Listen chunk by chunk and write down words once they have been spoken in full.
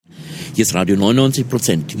Hier ist Radio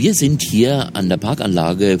 99%. Wir sind hier an der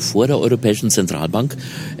Parkanlage vor der Europäischen Zentralbank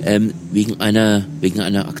wegen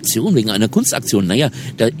einer Aktion, wegen einer Kunstaktion.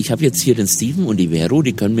 Ich habe jetzt hier den Steven und die Vero,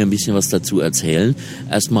 die können mir ein bisschen was dazu erzählen.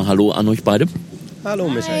 Erstmal hallo an euch beide. Hallo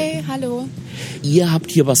Michael. Hi, hallo. Ihr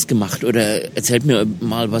habt hier was gemacht oder erzählt mir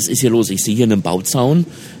mal, was ist hier los? Ich sehe hier einen Bauzaun,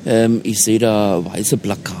 ich sehe da weiße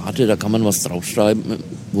Plakate, da kann man was draufschreiben.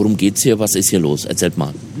 Worum geht's hier, was ist hier los? Erzählt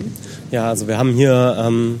mal. Ja, also wir haben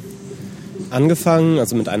hier angefangen,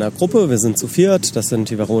 also mit einer Gruppe, wir sind zu viert, das sind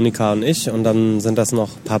die Veronika und ich und dann sind das noch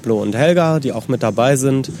Pablo und Helga, die auch mit dabei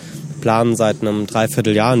sind. Wir planen seit einem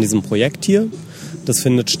Dreivierteljahr an diesem Projekt hier. Das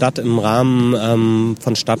findet statt im Rahmen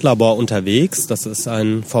von Stadtlabor unterwegs. Das ist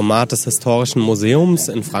ein Format des Historischen Museums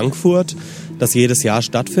in Frankfurt, das jedes Jahr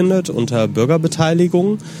stattfindet unter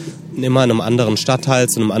Bürgerbeteiligung, immer in einem anderen Stadtteil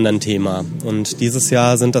zu einem anderen Thema. Und dieses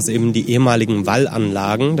Jahr sind das eben die ehemaligen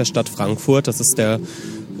Wallanlagen der Stadt Frankfurt. Das ist der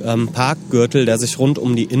Parkgürtel, der sich rund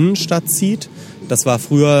um die Innenstadt zieht. Das war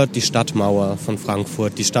früher die Stadtmauer von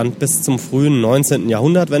Frankfurt. Die stand bis zum frühen 19.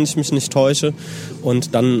 Jahrhundert, wenn ich mich nicht täusche.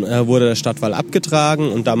 Und dann wurde der Stadtwall abgetragen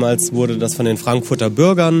und damals wurde das von den Frankfurter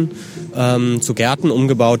Bürgern zu Gärten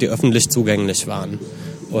umgebaut, die öffentlich zugänglich waren.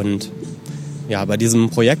 Und ja, bei diesem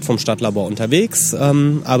Projekt vom Stadtlabor unterwegs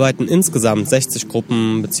arbeiten insgesamt 60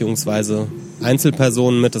 Gruppen bzw.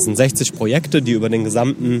 Einzelpersonen mit. Das sind 60 Projekte, die über den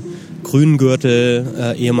gesamten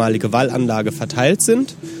Grüngürtel ehemalige Wallanlage verteilt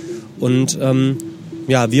sind. Und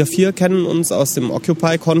wir vier kennen uns aus dem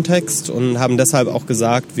Occupy-Kontext und haben deshalb auch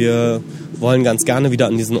gesagt, wir wollen ganz gerne wieder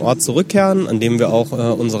an diesen Ort zurückkehren, an dem wir auch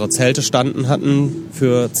unsere Zelte standen hatten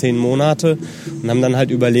für 10 Monate und haben dann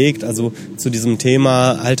halt überlegt, also zu diesem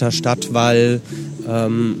Thema alter Stadtwall,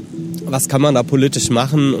 was kann man da politisch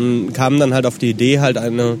machen und kamen dann halt auf die Idee, halt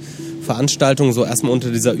eine Veranstaltung so erstmal unter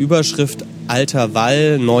dieser Überschrift Alter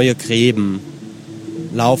Wall, neue Gräben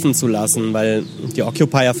laufen zu lassen, weil die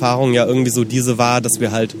Occupy-Erfahrung ja irgendwie so diese war, dass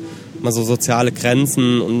wir halt mal so soziale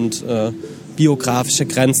Grenzen und biografische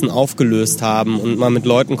Grenzen aufgelöst haben und mal mit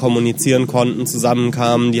Leuten kommunizieren konnten,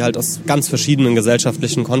 zusammenkamen, die halt aus ganz verschiedenen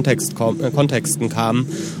gesellschaftlichen Kontexten kamen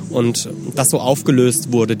und das so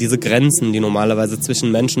aufgelöst wurde, diese Grenzen, die normalerweise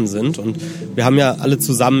zwischen Menschen sind. Und wir haben ja alle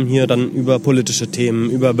zusammen hier dann über politische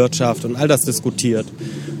Themen, über Wirtschaft und all das diskutiert.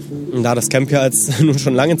 Und da das Camp ja jetzt nun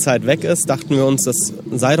schon lange Zeit weg ist, dachten wir uns, das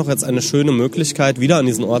sei doch jetzt eine schöne Möglichkeit, wieder an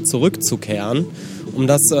diesen Ort zurückzukehren, um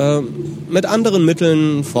das mit anderen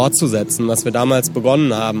Mitteln fortzusetzen, was wir damals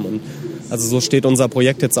begonnen haben. Und also so steht unser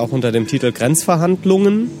Projekt jetzt auch unter dem Titel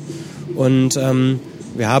Grenzverhandlungen. Und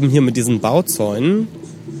wir haben hier mit diesen Bauzäunen,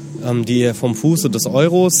 die vom Fuße des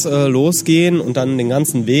Euros losgehen und dann den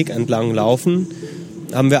ganzen Weg entlang laufen,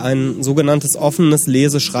 haben wir ein sogenanntes offenes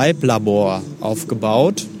Lese-Schreiblabor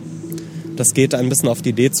aufgebaut. Das geht ein bisschen auf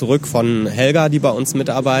die Idee zurück von Helga, die bei uns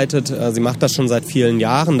mitarbeitet. Sie macht das schon seit vielen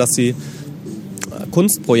Jahren, dass sie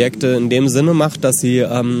Kunstprojekte in dem Sinne macht, dass sie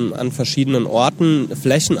an verschiedenen Orten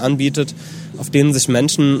Flächen anbietet, auf denen sich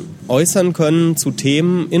Menschen äußern können zu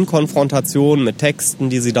Themen in Konfrontation mit Texten,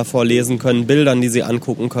 die sie davor lesen können, Bildern, die sie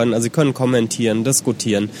angucken können. Also sie können kommentieren,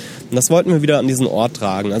 diskutieren. Und das wollten wir wieder an diesen Ort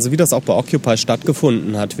tragen. Also wie das auch bei Occupy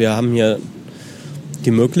stattgefunden hat. Wir haben hier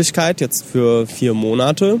die Möglichkeit jetzt für 4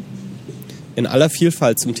 Monate in aller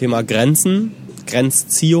Vielfalt zum Thema Grenzen,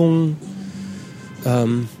 Grenzziehung,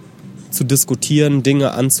 zu diskutieren,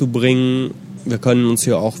 Dinge anzubringen. Wir können uns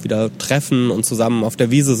hier auch wieder treffen und zusammen auf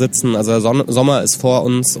der Wiese sitzen. Also der Sommer ist vor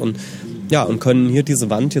uns und können hier diese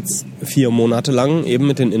Wand jetzt 4 Monate lang eben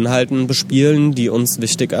mit den Inhalten bespielen, die uns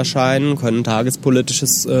wichtig erscheinen, können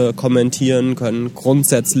tagespolitisches kommentieren, können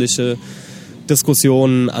grundsätzliche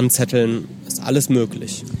Diskussionen anzetteln. Ist alles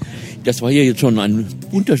möglich. Das war ja jetzt schon ein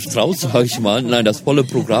bunter Strauß, sag ich mal. Nein, das volle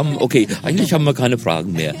Programm. Okay, eigentlich haben wir keine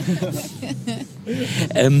Fragen mehr.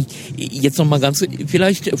 Jetzt noch mal ganz,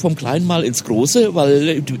 vielleicht vom Kleinen mal ins Große,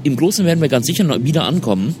 weil im Großen werden wir ganz sicher noch wieder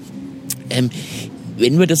ankommen.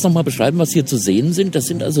 Wenn wir das noch mal beschreiben, was hier zu sehen sind, das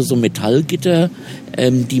sind also so Metallgitter,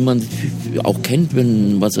 die man auch kennt,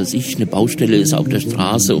 wenn, was weiß ich, eine Baustelle ist auf der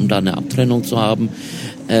Straße, um da eine Abtrennung zu haben.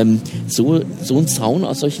 So ein Zaun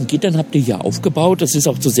aus solchen Gittern habt ihr hier aufgebaut. Das ist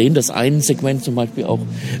auch zu sehen, dass ein Segment zum Beispiel auch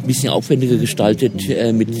ein bisschen aufwendiger gestaltet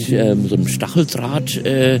mit so einem Stacheldraht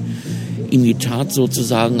Imitat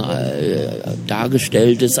sozusagen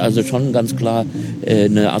dargestellt ist, also schon ganz klar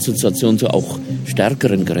eine Assoziation zu auch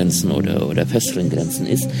stärkeren Grenzen oder festeren Grenzen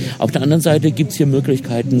ist. Auf der anderen Seite gibt es hier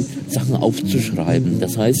Möglichkeiten, Sachen aufzuschreiben.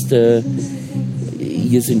 Das heißt,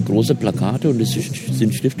 hier sind große Plakate und es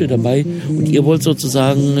sind Stifte dabei und ihr wollt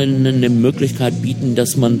sozusagen eine Möglichkeit bieten,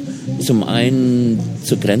 dass man zum einen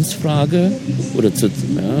zur Grenzfrage oder zur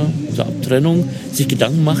Abtrennung sich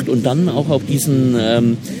Gedanken macht und dann auch auf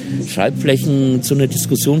diesen Schreibflächen zu einer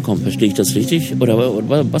Diskussion kommt. Verstehe ich das richtig?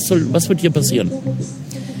 Oder was wird hier passieren?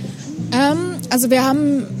 Also wir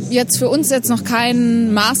haben jetzt für uns noch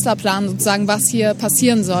keinen Masterplan sozusagen, was hier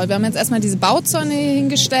passieren soll. Wir haben jetzt erstmal diese Bauzäune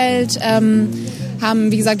hingestellt,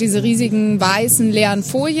 haben wie gesagt diese riesigen weißen leeren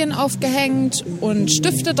Folien aufgehängt und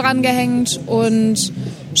Stifte dran gehängt und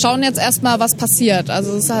schauen jetzt erstmal, was passiert.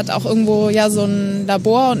 Also es hat auch irgendwo ja so einen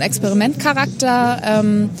Labor- und Experimentcharakter.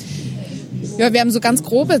 Wir haben so ganz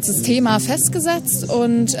grob jetzt das Thema festgesetzt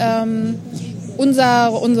und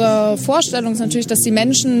unsere Vorstellung ist natürlich, dass die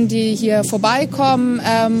Menschen, die hier vorbeikommen,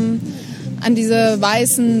 an diese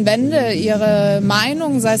weißen Wände ihre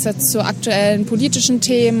Meinung, sei es jetzt zu aktuellen politischen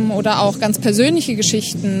Themen oder auch ganz persönliche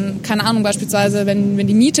Geschichten, keine Ahnung, beispielsweise wenn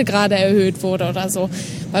die Miete gerade erhöht wurde oder so,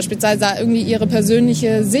 beispielsweise irgendwie ihre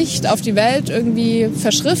persönliche Sicht auf die Welt irgendwie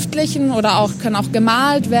verschriftlichen oder auch kann auch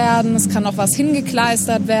gemalt werden, es kann auch was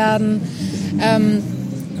hingekleistert werden.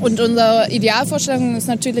 Und unsere Idealvorstellung ist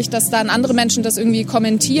natürlich, dass dann andere Menschen das irgendwie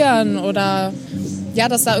kommentieren oder ja,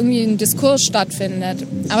 dass da irgendwie ein Diskurs stattfindet.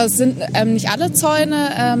 Aber es sind nicht alle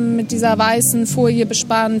Zäune mit dieser weißen Folie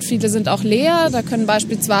bespannt. Viele sind auch leer. Da können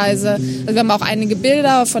beispielsweise, also wir haben auch einige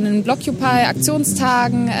Bilder von den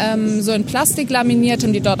Blockupy-Aktionstagen so in Plastik laminiert,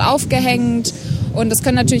 haben die dort aufgehängt. Und das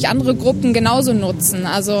können natürlich andere Gruppen genauso nutzen.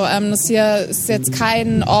 Also das hier ist jetzt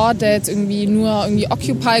kein Ort, der jetzt irgendwie nur irgendwie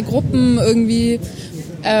Occupy-Gruppen irgendwie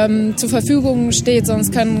zur Verfügung steht, sondern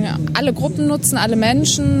es können alle Gruppen nutzen, alle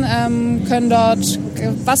Menschen können dort,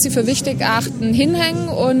 was sie für wichtig erachten, hinhängen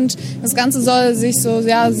und das Ganze soll sich so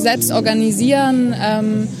selbst organisieren.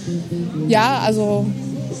 Also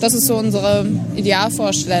das ist so unsere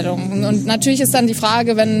Idealvorstellung. Und natürlich ist dann die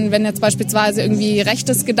Frage, wenn jetzt beispielsweise irgendwie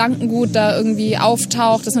rechtes Gedankengut da irgendwie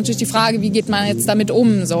auftaucht, ist natürlich die Frage, wie geht man jetzt damit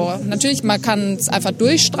um? So, natürlich, man kann es einfach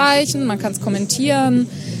durchstreichen, man kann es kommentieren.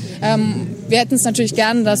 Wir hätten es natürlich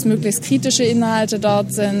gerne, dass möglichst kritische Inhalte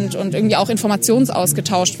dort sind und irgendwie auch Informationen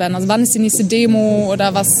ausgetauscht werden. Also wann ist die nächste Demo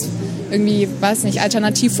oder was irgendwie, weiß nicht,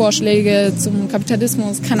 Alternativvorschläge zum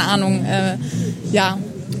Kapitalismus, keine Ahnung,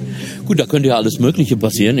 Gut, da könnte ja alles Mögliche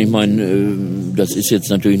passieren. Ich meine, das ist jetzt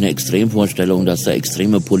natürlich eine Extremvorstellung, dass da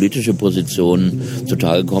extreme politische Positionen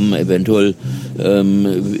zutage kommen. Eventuell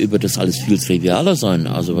wird das alles viel trivialer sein.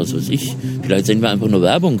 Also was weiß ich, vielleicht sehen wir einfach nur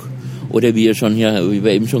Werbung. Oder wie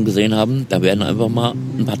wir eben schon gesehen haben, da werden einfach mal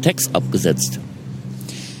ein paar Tags abgesetzt.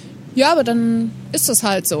 Ja, aber dann ist das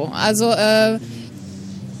halt so. Also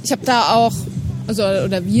ich habe da auch,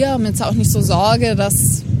 oder wir haben jetzt auch nicht so Sorge, dass,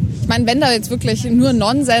 ich meine, wenn da jetzt wirklich nur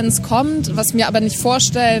Nonsens kommt, was ich mir aber nicht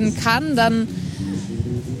vorstellen kann, dann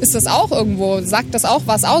ist das auch irgendwo, sagt das auch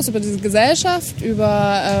was aus über diese Gesellschaft,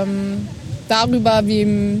 darüber,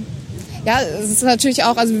 wie, ja, es ist natürlich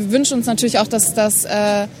auch, also wir wünschen uns natürlich auch, dass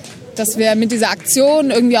wir mit dieser Aktion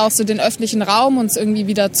irgendwie auch so den öffentlichen Raum uns irgendwie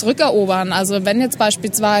wieder zurückerobern. Also wenn jetzt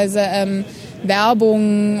beispielsweise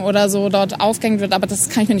Werbung oder so dort aufgehängt wird, aber das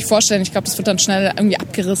kann ich mir nicht vorstellen. Ich glaube, das wird dann schnell irgendwie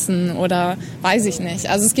abgerissen oder weiß ich nicht.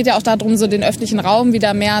 Also es geht ja auch darum, so den öffentlichen Raum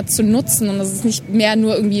wieder mehr zu nutzen und dass es nicht mehr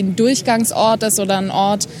nur irgendwie ein Durchgangsort ist oder ein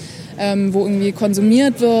Ort, wo irgendwie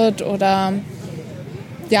konsumiert wird oder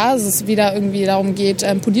ja, dass es wieder irgendwie darum geht,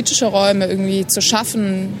 politische Räume irgendwie zu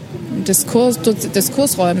schaffen,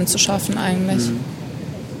 Diskursräume zu schaffen eigentlich.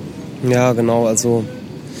 Ja, genau, also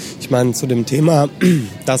ich meine zu dem Thema,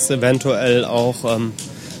 dass eventuell auch,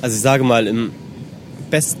 also ich sage mal, im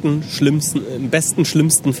besten,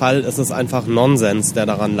 schlimmsten Fall ist es einfach Nonsens, der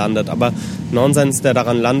daran landet. Aber Nonsens, der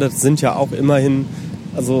daran landet, sind ja auch immerhin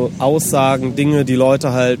also Aussagen, Dinge, die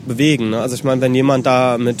Leute halt bewegen. Ne? Also ich meine, wenn jemand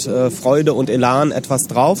da mit Freude und Elan etwas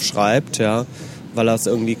draufschreibt, ja, weil er es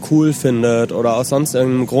irgendwie cool findet oder aus sonst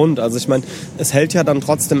irgendeinem Grund. Also ich meine, es hält ja dann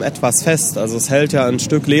trotzdem etwas fest. Also es hält ja ein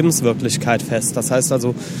Stück Lebenswirklichkeit fest. Das heißt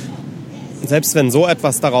also, selbst wenn so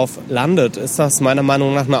etwas darauf landet, ist das meiner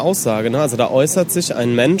Meinung nach eine Aussage. Ne? Also da äußert sich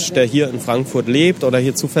ein Mensch, der hier in Frankfurt lebt oder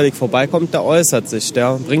hier zufällig vorbeikommt, der äußert sich,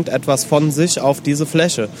 der bringt etwas von sich auf diese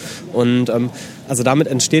Fläche. Und also damit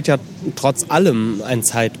entsteht ja trotz allem ein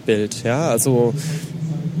Zeitbild. Ja? Also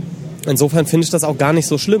insofern finde ich das auch gar nicht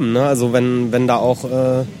so schlimm. Ne? Also wenn da auch,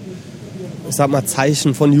 ich sag mal,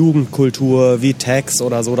 Zeichen von Jugendkultur wie Tags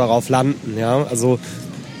oder so darauf landen, ja, also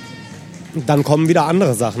dann kommen wieder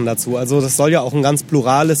andere Sachen dazu. Also das soll ja auch ein ganz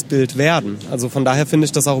plurales Bild werden. Also von daher finde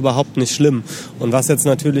ich das auch überhaupt nicht schlimm. Und was jetzt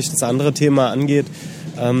natürlich das andere Thema angeht,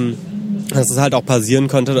 dass es halt auch passieren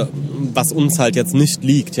könnte, was uns halt jetzt nicht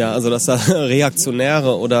liegt, ja, also dass da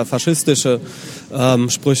reaktionäre oder faschistische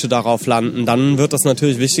Sprüche darauf landen, dann wird es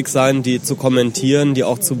natürlich wichtig sein, die zu kommentieren, die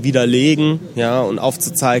auch zu widerlegen, ja, und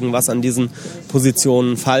aufzuzeigen, was an diesen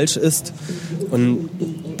Positionen falsch ist. Und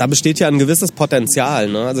da besteht ja ein gewisses Potenzial,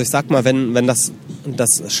 ne? Also ich sag mal, wenn das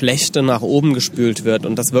Schlechte nach oben gespült wird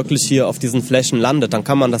und das wirklich hier auf diesen Flächen landet, dann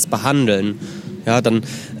kann man das behandeln. Ja,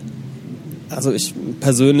 also ich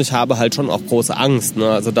persönlich habe halt schon auch große Angst, ne?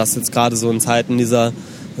 Also dass jetzt gerade so in Zeiten dieser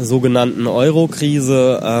sogenannten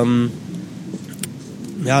Euro-Krise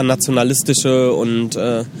nationalistische und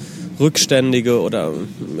rückständige oder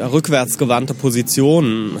rückwärtsgewandte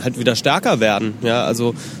Positionen halt wieder stärker werden. Ja,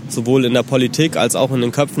 also sowohl in der Politik als auch in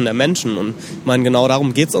den Köpfen der Menschen. Und ich meine, genau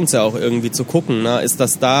darum geht es uns ja auch irgendwie zu gucken. Ne? Ist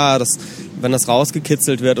das da, wenn das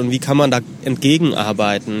rausgekitzelt wird und wie kann man da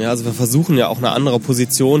entgegenarbeiten? Ja, also wir versuchen ja auch eine andere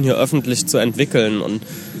Position hier öffentlich zu entwickeln und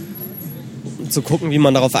zu gucken, wie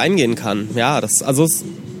man darauf eingehen kann. Ja,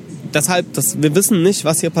 deshalb, wir wissen nicht,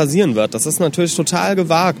 was hier passieren wird. Das ist natürlich total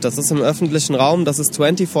gewagt. Das ist im öffentlichen Raum, das ist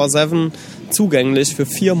 24/7 zugänglich für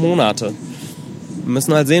 4 Monate. Wir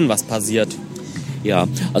müssen halt sehen, was passiert. Ja,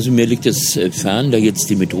 also mir liegt es fern, da jetzt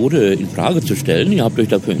die Methode in Frage zu stellen. Ihr habt euch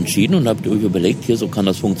dafür entschieden und habt euch überlegt, hier, so kann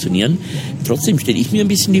das funktionieren. Trotzdem stelle ich mir ein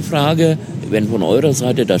bisschen die Frage, wenn von eurer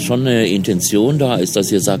Seite da schon eine Intention da ist, dass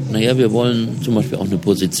ihr sagt, naja, wir wollen zum Beispiel auch eine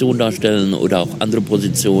Position darstellen oder auch andere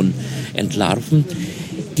Positionen entlarven.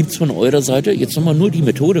 Gibt es von eurer Seite, jetzt nochmal nur die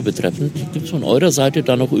Methode betreffend, gibt es von eurer Seite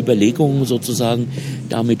da noch Überlegungen sozusagen,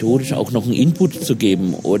 da methodisch auch noch einen Input zu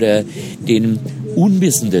geben oder den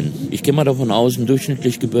Unwissenden, ich gehe mal davon aus, ein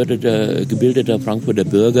durchschnittlich gebildeter Frankfurter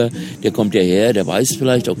Bürger, der kommt ja her, der weiß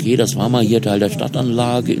vielleicht, okay, das war mal hier Teil der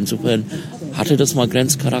Stadtanlage, insofern hatte das mal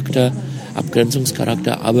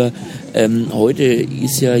Abgrenzungscharakter, aber heute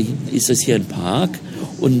ist es hier ein Park.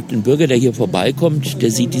 Und ein Bürger, der hier vorbeikommt,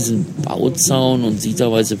 der sieht diesen Bauzaun und sieht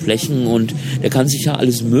teilweise Flächen und der kann sich ja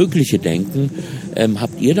alles Mögliche denken.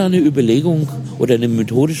 Habt ihr da eine Überlegung oder einen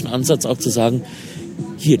methodischen Ansatz auch zu sagen,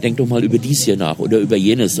 hier, denkt doch mal über dies hier nach oder über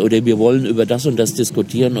jenes oder wir wollen über das und das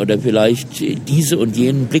diskutieren oder vielleicht diese und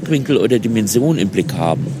jenen Blickwinkel oder Dimension im Blick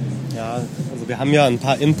haben? Ja, also wir haben ja ein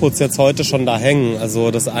paar Inputs jetzt heute schon da hängen.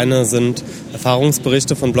 Also das eine sind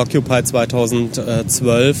Erfahrungsberichte von Blockupy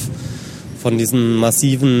 2012, von diesen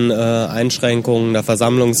massiven Einschränkungen der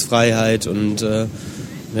Versammlungsfreiheit und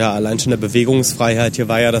allein schon der Bewegungsfreiheit. Hier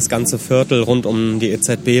war ja das ganze Viertel rund um die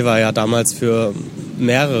EZB war ja damals für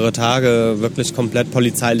mehrere Tage wirklich komplett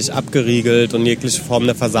polizeilich abgeriegelt und jegliche Form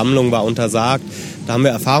der Versammlung war untersagt. Da haben wir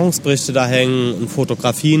Erfahrungsberichte da hängen und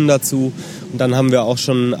Fotografien dazu. Und dann haben wir auch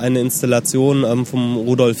schon eine Installation vom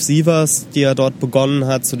Rudolf Sievers, die er dort begonnen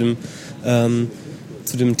hat, zu dem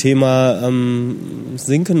Thema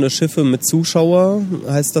sinkende Schiffe mit Zuschauer,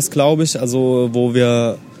 heißt das, glaube ich. Also wo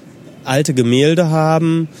wir alte Gemälde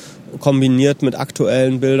haben, kombiniert mit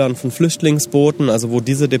aktuellen Bildern von Flüchtlingsbooten, also wo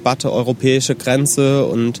diese Debatte europäische Grenze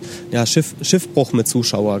und Schiffbruch mit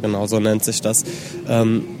Zuschauer, genau so nennt sich das,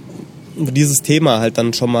 wo dieses Thema halt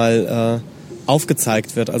dann schon mal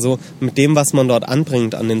aufgezeigt wird. Also mit dem, was man dort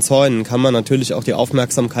anbringt an den Zäunen, kann man natürlich auch die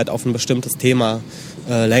Aufmerksamkeit auf ein bestimmtes Thema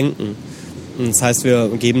lenken. Das heißt, wir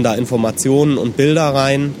geben da Informationen und Bilder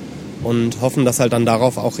rein und hoffen, dass halt dann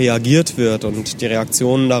darauf auch reagiert wird und die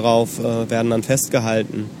Reaktionen darauf werden dann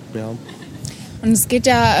festgehalten. Ja. Und es geht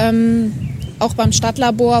ja auch beim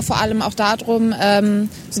Stadtlabor vor allem auch darum,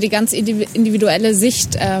 so die ganz individuelle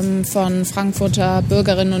Sicht von Frankfurter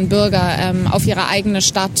Bürgerinnen und Bürger auf ihre eigene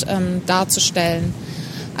Stadt darzustellen.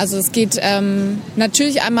 Also es geht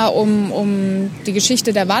natürlich einmal um die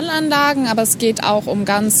Geschichte der Wallanlagen, aber es geht auch um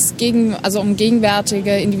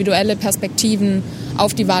gegenwärtige individuelle Perspektiven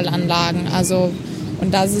auf die Wallanlagen. Also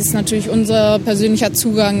und das ist natürlich unser persönlicher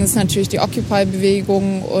Zugang, ist natürlich die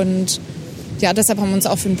Occupy-Bewegung und ja, deshalb haben wir uns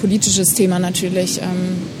auch für ein politisches Thema natürlich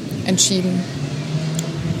entschieden.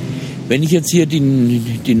 Wenn ich jetzt hier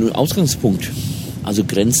den Ausgangspunkt, also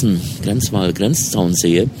Grenzwall, Grenzzaun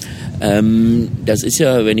sehe, das ist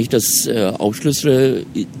ja, wenn ich das aufschlüssele,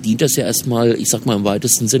 dient das ja erstmal, ich sag mal im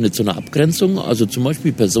weitesten Sinne zu einer Abgrenzung, also zum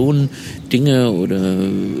Beispiel Personen, Dinge oder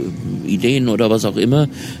Ideen oder was auch immer,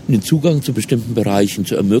 einen Zugang zu bestimmten Bereichen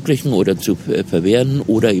zu ermöglichen oder zu verwehren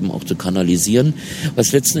oder eben auch zu kanalisieren,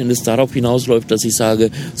 was letzten Endes darauf hinausläuft, dass ich sage,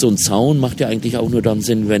 so ein Zaun macht ja eigentlich auch nur dann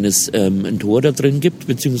Sinn, wenn es ein Tor da drin gibt,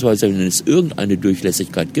 beziehungsweise wenn es irgendeine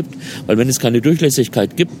Durchlässigkeit gibt, weil wenn es keine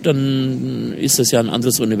Durchlässigkeit gibt, dann ist das ja ein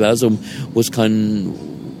anderes Universum, wo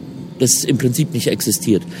das im Prinzip nicht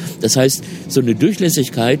existiert. Das heißt, so eine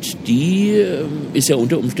Durchlässigkeit, die ist ja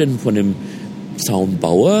unter Umständen von dem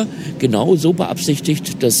Zaunbauer genau so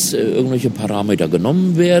beabsichtigt, dass irgendwelche Parameter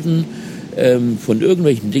genommen werden, von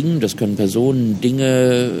irgendwelchen Dingen, das können Personen,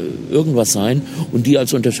 Dinge, irgendwas sein, und die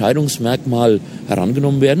als Unterscheidungsmerkmal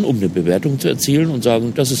herangenommen werden, um eine Bewertung zu erzielen und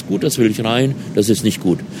sagen, das ist gut, das will ich rein, das ist nicht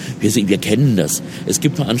gut. Wir kennen das. Es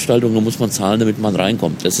gibt Veranstaltungen, da muss man zahlen, damit man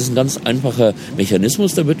reinkommt. Das ist ein ganz einfacher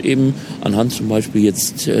Mechanismus, da wird eben anhand zum Beispiel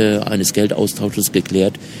jetzt eines Geldaustausches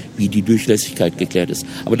geklärt, wie die Durchlässigkeit geklärt ist.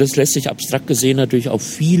 Aber das lässt sich abstrakt gesehen natürlich auf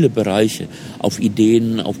viele Bereiche, auf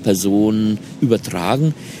Ideen, auf Personen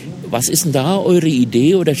übertragen. Was ist denn da eure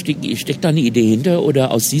Idee, oder steckt da eine Idee hinter,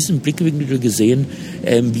 oder aus diesem Blickwinkel gesehen,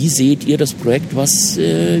 wie seht ihr das Projekt,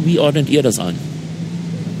 wie ordnet ihr das ein?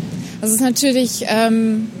 Also es ist natürlich,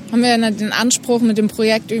 haben wir den Anspruch, mit dem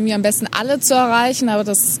Projekt irgendwie am besten alle zu erreichen, aber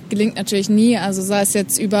das gelingt natürlich nie. Also sei es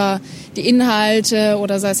jetzt über die Inhalte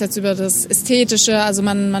oder sei es jetzt über das Ästhetische, also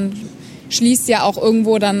man schließt ja auch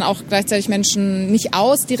irgendwo dann auch gleichzeitig Menschen nicht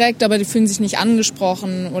aus direkt, aber die fühlen sich nicht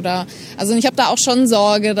angesprochen oder, also ich habe da auch schon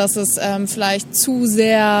Sorge, dass es vielleicht zu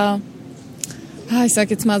sehr, ich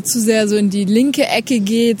sag jetzt mal, zu sehr so in die linke Ecke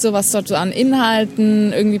geht, so was dort so an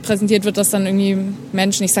Inhalten irgendwie präsentiert wird, dass dann irgendwie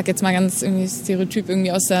Menschen, ich sag jetzt mal ganz irgendwie stereotyp,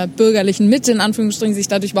 irgendwie aus der bürgerlichen Mitte in Anführungsstrichen sich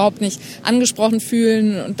dadurch überhaupt nicht angesprochen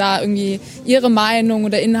fühlen und da irgendwie ihre Meinung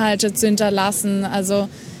oder Inhalte zu hinterlassen. Also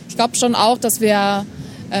ich glaube schon auch, dass wir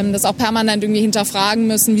das auch permanent irgendwie hinterfragen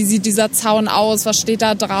müssen, wie sieht dieser Zaun aus, was steht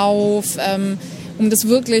da drauf, um das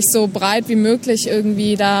wirklich so breit wie möglich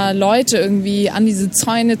irgendwie da Leute irgendwie an diese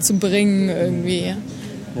Zäune zu bringen irgendwie.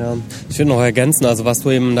 Ja, ich will noch ergänzen, also was du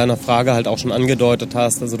eben in deiner Frage halt auch schon angedeutet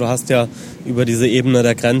hast, also du hast ja über diese Ebene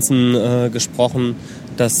der Grenzen gesprochen,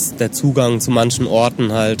 dass der Zugang zu manchen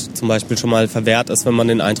Orten halt zum Beispiel schon mal verwehrt ist, wenn man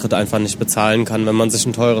den Eintritt einfach nicht bezahlen kann, wenn man sich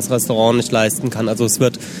ein teures Restaurant nicht leisten kann. Also es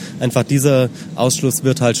wird einfach, dieser Ausschluss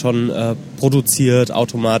wird halt schon produziert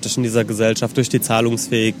automatisch in dieser Gesellschaft durch die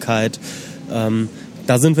Zahlungsfähigkeit.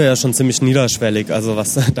 Da sind wir ja schon ziemlich niederschwellig, also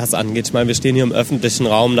was das angeht. Ich meine, wir stehen hier im öffentlichen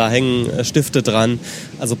Raum, da hängen Stifte dran.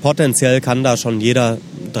 Also potenziell kann da schon jeder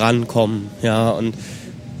drankommen, ja, und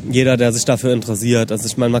jeder, der sich dafür interessiert. Also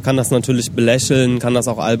ich meine, man kann das natürlich belächeln, kann das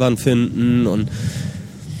auch albern finden und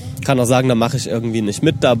kann auch sagen, da mache ich irgendwie nicht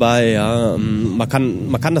mit dabei. Ja. Man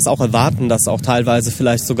kann das auch erwarten, dass auch teilweise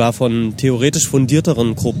vielleicht sogar von theoretisch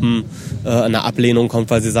fundierteren Gruppen eine Ablehnung kommt,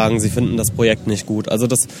 weil sie sagen, sie finden das Projekt nicht gut. Also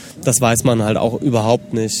das weiß man halt auch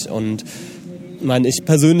überhaupt nicht. Und ich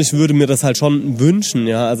persönlich würde mir das halt schon wünschen,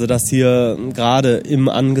 ja, also dass hier gerade im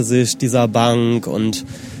Angesicht dieser Bank und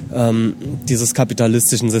dieses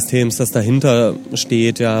kapitalistischen Systems, das dahinter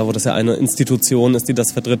steht, ja, wo das ja eine Institution ist, die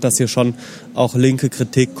das vertritt, dass hier schon auch linke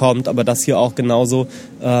Kritik kommt, aber dass hier auch genauso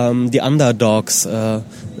die Underdogs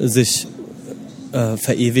sich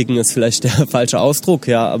verewigen, ist vielleicht der falsche Ausdruck,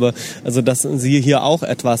 ja, aber also dass sie hier auch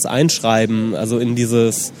etwas einschreiben, also in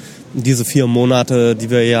diese 4 Monate, die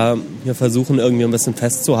wir ja hier versuchen irgendwie ein bisschen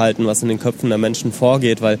festzuhalten, was in den Köpfen der Menschen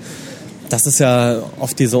vorgeht, weil das ist ja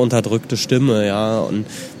oft diese unterdrückte Stimme, ja, und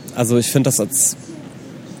also ich finde das jetzt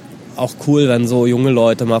auch cool, wenn so junge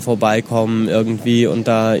Leute mal vorbeikommen irgendwie und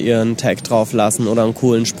da ihren Tag drauf lassen oder einen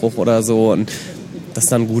coolen Spruch oder so und das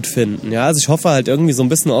dann gut finden. Ja, also ich hoffe halt irgendwie so ein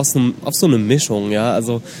bisschen auf so eine Mischung. Ja,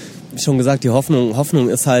 also wie schon gesagt, die Hoffnung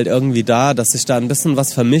ist halt irgendwie da, dass sich da ein bisschen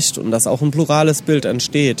was vermischt und dass auch ein plurales Bild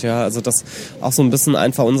entsteht. Ja, also das auch so ein bisschen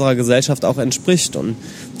einfach unserer Gesellschaft auch entspricht und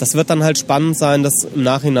das wird dann halt spannend sein, das im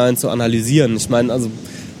Nachhinein zu analysieren. Ich meine, also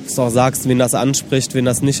was du auch sagst, wen das anspricht, wen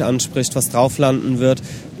das nicht anspricht, was drauf landen wird,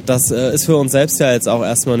 das ist für uns selbst ja jetzt auch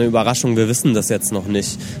erstmal eine Überraschung. Wir wissen das jetzt noch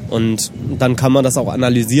nicht. Und dann kann man das auch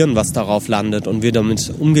analysieren, was darauf landet und wie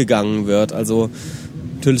damit umgegangen wird. Also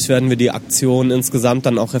natürlich werden wir die Aktion insgesamt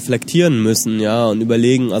dann auch reflektieren müssen, ja, und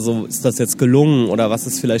überlegen, also ist das jetzt gelungen oder was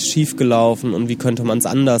ist vielleicht schiefgelaufen und wie könnte man es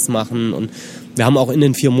anders machen. Und wir haben auch in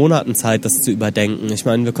den 4 Monaten Zeit, das zu überdenken. Ich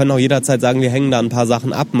meine, wir können auch jederzeit sagen, wir hängen da ein paar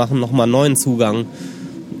Sachen ab, machen nochmal einen neuen Zugang,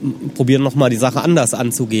 probieren nochmal die Sache anders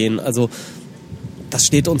anzugehen. Also das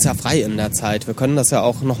steht uns ja frei in der Zeit. Wir können das ja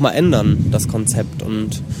auch nochmal ändern, das Konzept.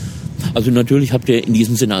 Und also natürlich habt ihr in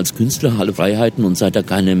diesem Sinne als Künstler alle Freiheiten und seid da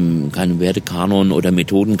keinem Wertekanon oder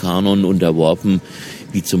Methodenkanon unterworfen,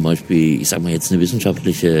 wie zum Beispiel, ich sag mal jetzt eine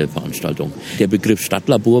wissenschaftliche Veranstaltung. Der Begriff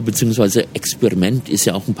Stadtlabor bzw. Experiment ist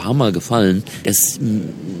ja auch ein paar Mal gefallen. Das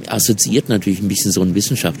assoziiert natürlich ein bisschen so einen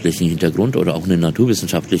wissenschaftlichen Hintergrund oder auch einen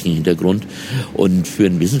naturwissenschaftlichen Hintergrund. Und für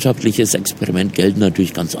ein wissenschaftliches Experiment gelten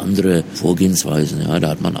natürlich ganz andere Vorgehensweisen. Ja, da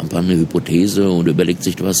hat man einfach eine Hypothese und überlegt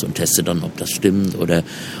sich was und testet dann, ob das stimmt oder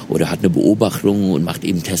hat eine Beobachtung und macht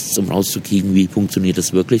eben Tests, um rauszukriegen, wie funktioniert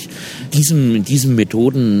das wirklich. Diesen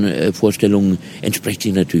Methodenvorstellungen entspricht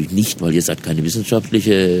offensichtlich natürlich nicht, weil ihr seid keine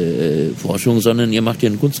wissenschaftliche Forschung, sondern ihr macht ja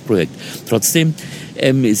ein Kunstprojekt. Trotzdem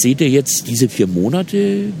seht ihr jetzt diese 4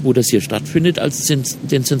 Monate, wo das hier stattfindet, als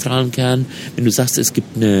den zentralen Kern. Wenn du sagst, es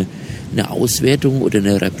gibt eine Auswertung oder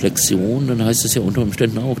eine Reflexion, dann heißt es ja unter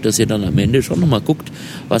Umständen auch, dass ihr dann am Ende schon nochmal guckt,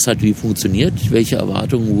 was hat wie funktioniert, welche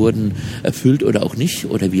Erwartungen wurden erfüllt oder auch nicht,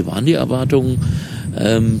 oder wie waren die Erwartungen.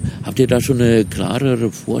 Habt ihr da schon eine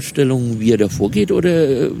klarere Vorstellung, wie ihr da vorgeht,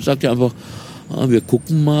 oder sagt ihr einfach, wir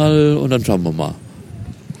gucken mal und dann schauen wir mal?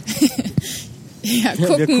 Ja,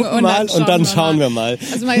 gucken mal und dann schauen wir mal.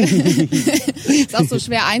 Also ist auch so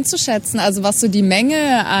schwer einzuschätzen, also was so die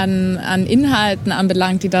Menge an Inhalten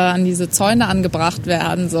anbelangt, die da an diese Zäune angebracht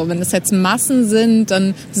werden. So, wenn es jetzt Massen sind,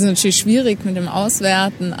 dann ist es natürlich schwierig mit dem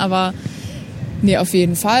Auswerten, aber nee, auf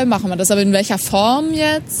jeden Fall machen wir das. Aber in welcher Form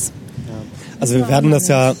jetzt? Also wir werden das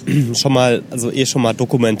ja schon mal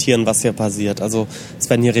dokumentieren, was hier passiert. Also es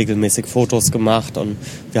werden hier regelmäßig Fotos gemacht und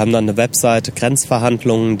wir haben dann eine Webseite,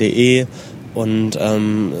 grenzverhandlungen.de, und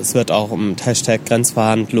es wird auch mit Hashtag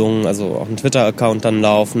Grenzverhandlungen, also auch ein Twitter-Account dann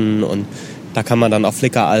laufen, und da kann man dann auch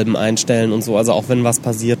Flickr-Alben einstellen und so. Also auch wenn was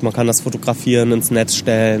passiert, man kann das fotografieren, ins Netz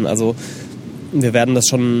stellen. Also wir werden das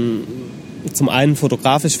schon zum einen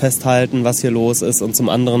fotografisch festhalten, was hier los ist, und zum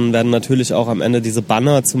anderen werden natürlich auch am Ende diese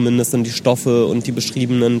Banner zumindest in die Stoffe und die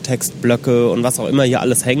beschriebenen Textblöcke und was auch immer hier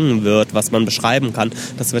alles hängen wird, was man beschreiben kann,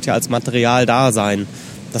 das wird ja als Material da sein.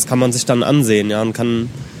 Das kann man sich dann ansehen, ja, und kann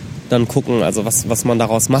dann gucken, also was man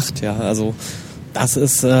daraus macht, ja. Also das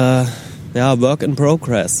ist Work in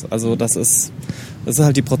Progress. Also das ist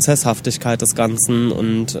halt die Prozesshaftigkeit des Ganzen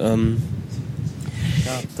und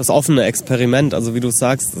das offene Experiment, also wie du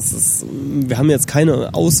sagst, wir haben jetzt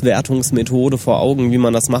keine Auswertungsmethode vor Augen, wie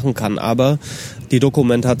man das machen kann, aber die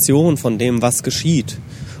Dokumentation von dem, was geschieht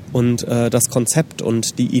und das Konzept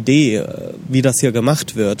und die Idee, wie das hier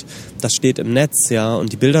gemacht wird, das steht im Netz, ja,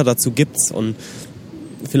 und die Bilder dazu gibt's, und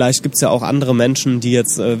vielleicht gibt's ja auch andere Menschen, die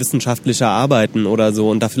jetzt wissenschaftlicher arbeiten oder so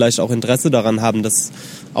und da vielleicht auch Interesse daran haben, das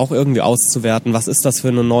auch irgendwie auszuwerten. Was ist das für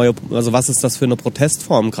eine was ist das für eine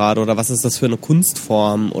Protestform gerade, oder was ist das für eine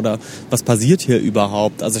Kunstform, oder was passiert hier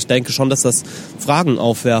überhaupt? Also ich denke schon, dass das Fragen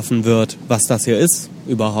aufwerfen wird, was das hier ist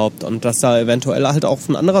überhaupt, und dass da eventuell halt auch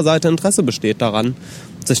von anderer Seite Interesse besteht daran,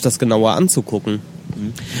 sich das genauer anzugucken.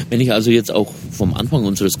 Wenn ich also jetzt auch vom Anfang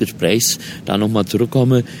unseres Gesprächs da nochmal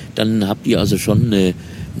zurückkomme, dann habt ihr also schon eine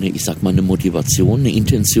Motivation, eine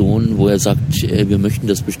Intention, wo er sagt, wir möchten,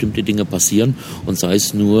 dass bestimmte Dinge passieren, und sei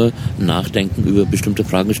es nur Nachdenken über bestimmte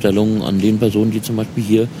Fragestellungen an den Personen, die zum Beispiel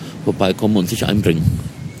hier vorbeikommen und sich einbringen.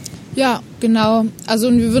 Ja, genau. Also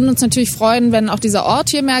und wir würden uns natürlich freuen, wenn auch dieser Ort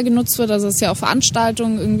hier mehr genutzt wird, also dass ja auch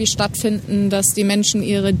Veranstaltungen irgendwie stattfinden, dass die Menschen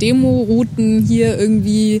ihre Demo-Routen hier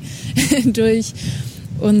irgendwie durch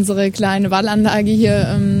unsere kleine Wallanlage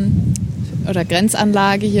hier oder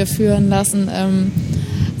Grenzanlage hier führen lassen.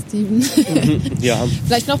 Steven? Ja.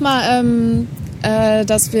 Vielleicht nochmal,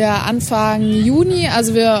 dass wir Anfang Juni,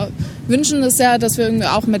 also wir wünschen es ja, dass wir irgendwie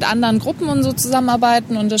auch mit anderen Gruppen und so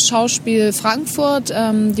zusammenarbeiten, und das Schauspiel Frankfurt,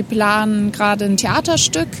 die planen gerade ein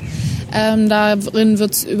Theaterstück. Darin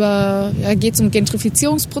geht es um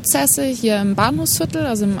Gentrifizierungsprozesse hier im Bahnhofsviertel,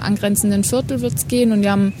 also im angrenzenden Viertel wird es gehen, und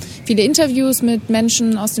wir haben viele Interviews mit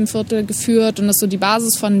Menschen aus dem Viertel geführt, und das ist so die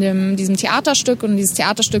Basis von diesem Theaterstück, und dieses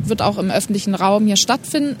Theaterstück wird auch im öffentlichen Raum hier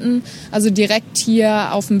stattfinden, also direkt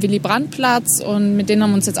hier auf dem Willy-Brandt-Platz, und mit denen haben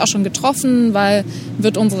wir uns jetzt auch schon getroffen, weil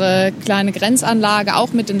wird unsere kleine Grenzanlage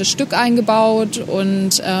auch mit in das Stück eingebaut,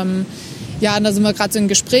 und da sind wir gerade so in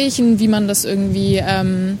Gesprächen, wie man das irgendwie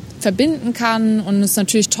verbinden kann, und es ist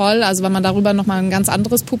natürlich toll, also weil man darüber nochmal ein ganz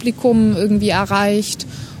anderes Publikum irgendwie erreicht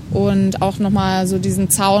und auch nochmal so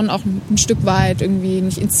diesen Zaun auch ein Stück weit irgendwie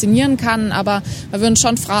nicht inszenieren kann, aber wir würden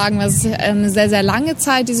schon fragen, weil es ist eine sehr, sehr lange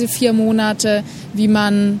Zeit, diese 4 Monate, wie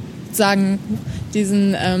man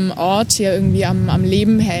diesen Ort hier irgendwie am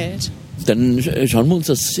Leben hält. Dann schauen wir uns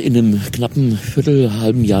das in einem knappen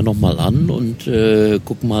halben Jahr nochmal an und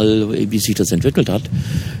gucken mal, wie sich das entwickelt hat,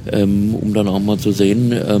 um dann auch mal zu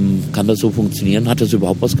sehen, kann das so funktionieren, hat das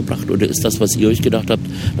überhaupt was gebracht, oder ist das, was ihr euch gedacht habt,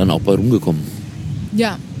 dann auch bei rumgekommen?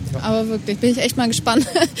 Ja, aber wirklich, bin ich echt mal gespannt,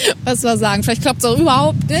 was wir sagen. Vielleicht klappt es auch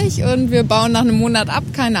überhaupt nicht und wir bauen nach einem Monat ab,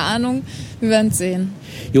 keine Ahnung, wir werden es sehen.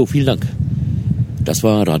 Jo, vielen Dank. Das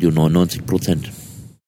war Radio 99%.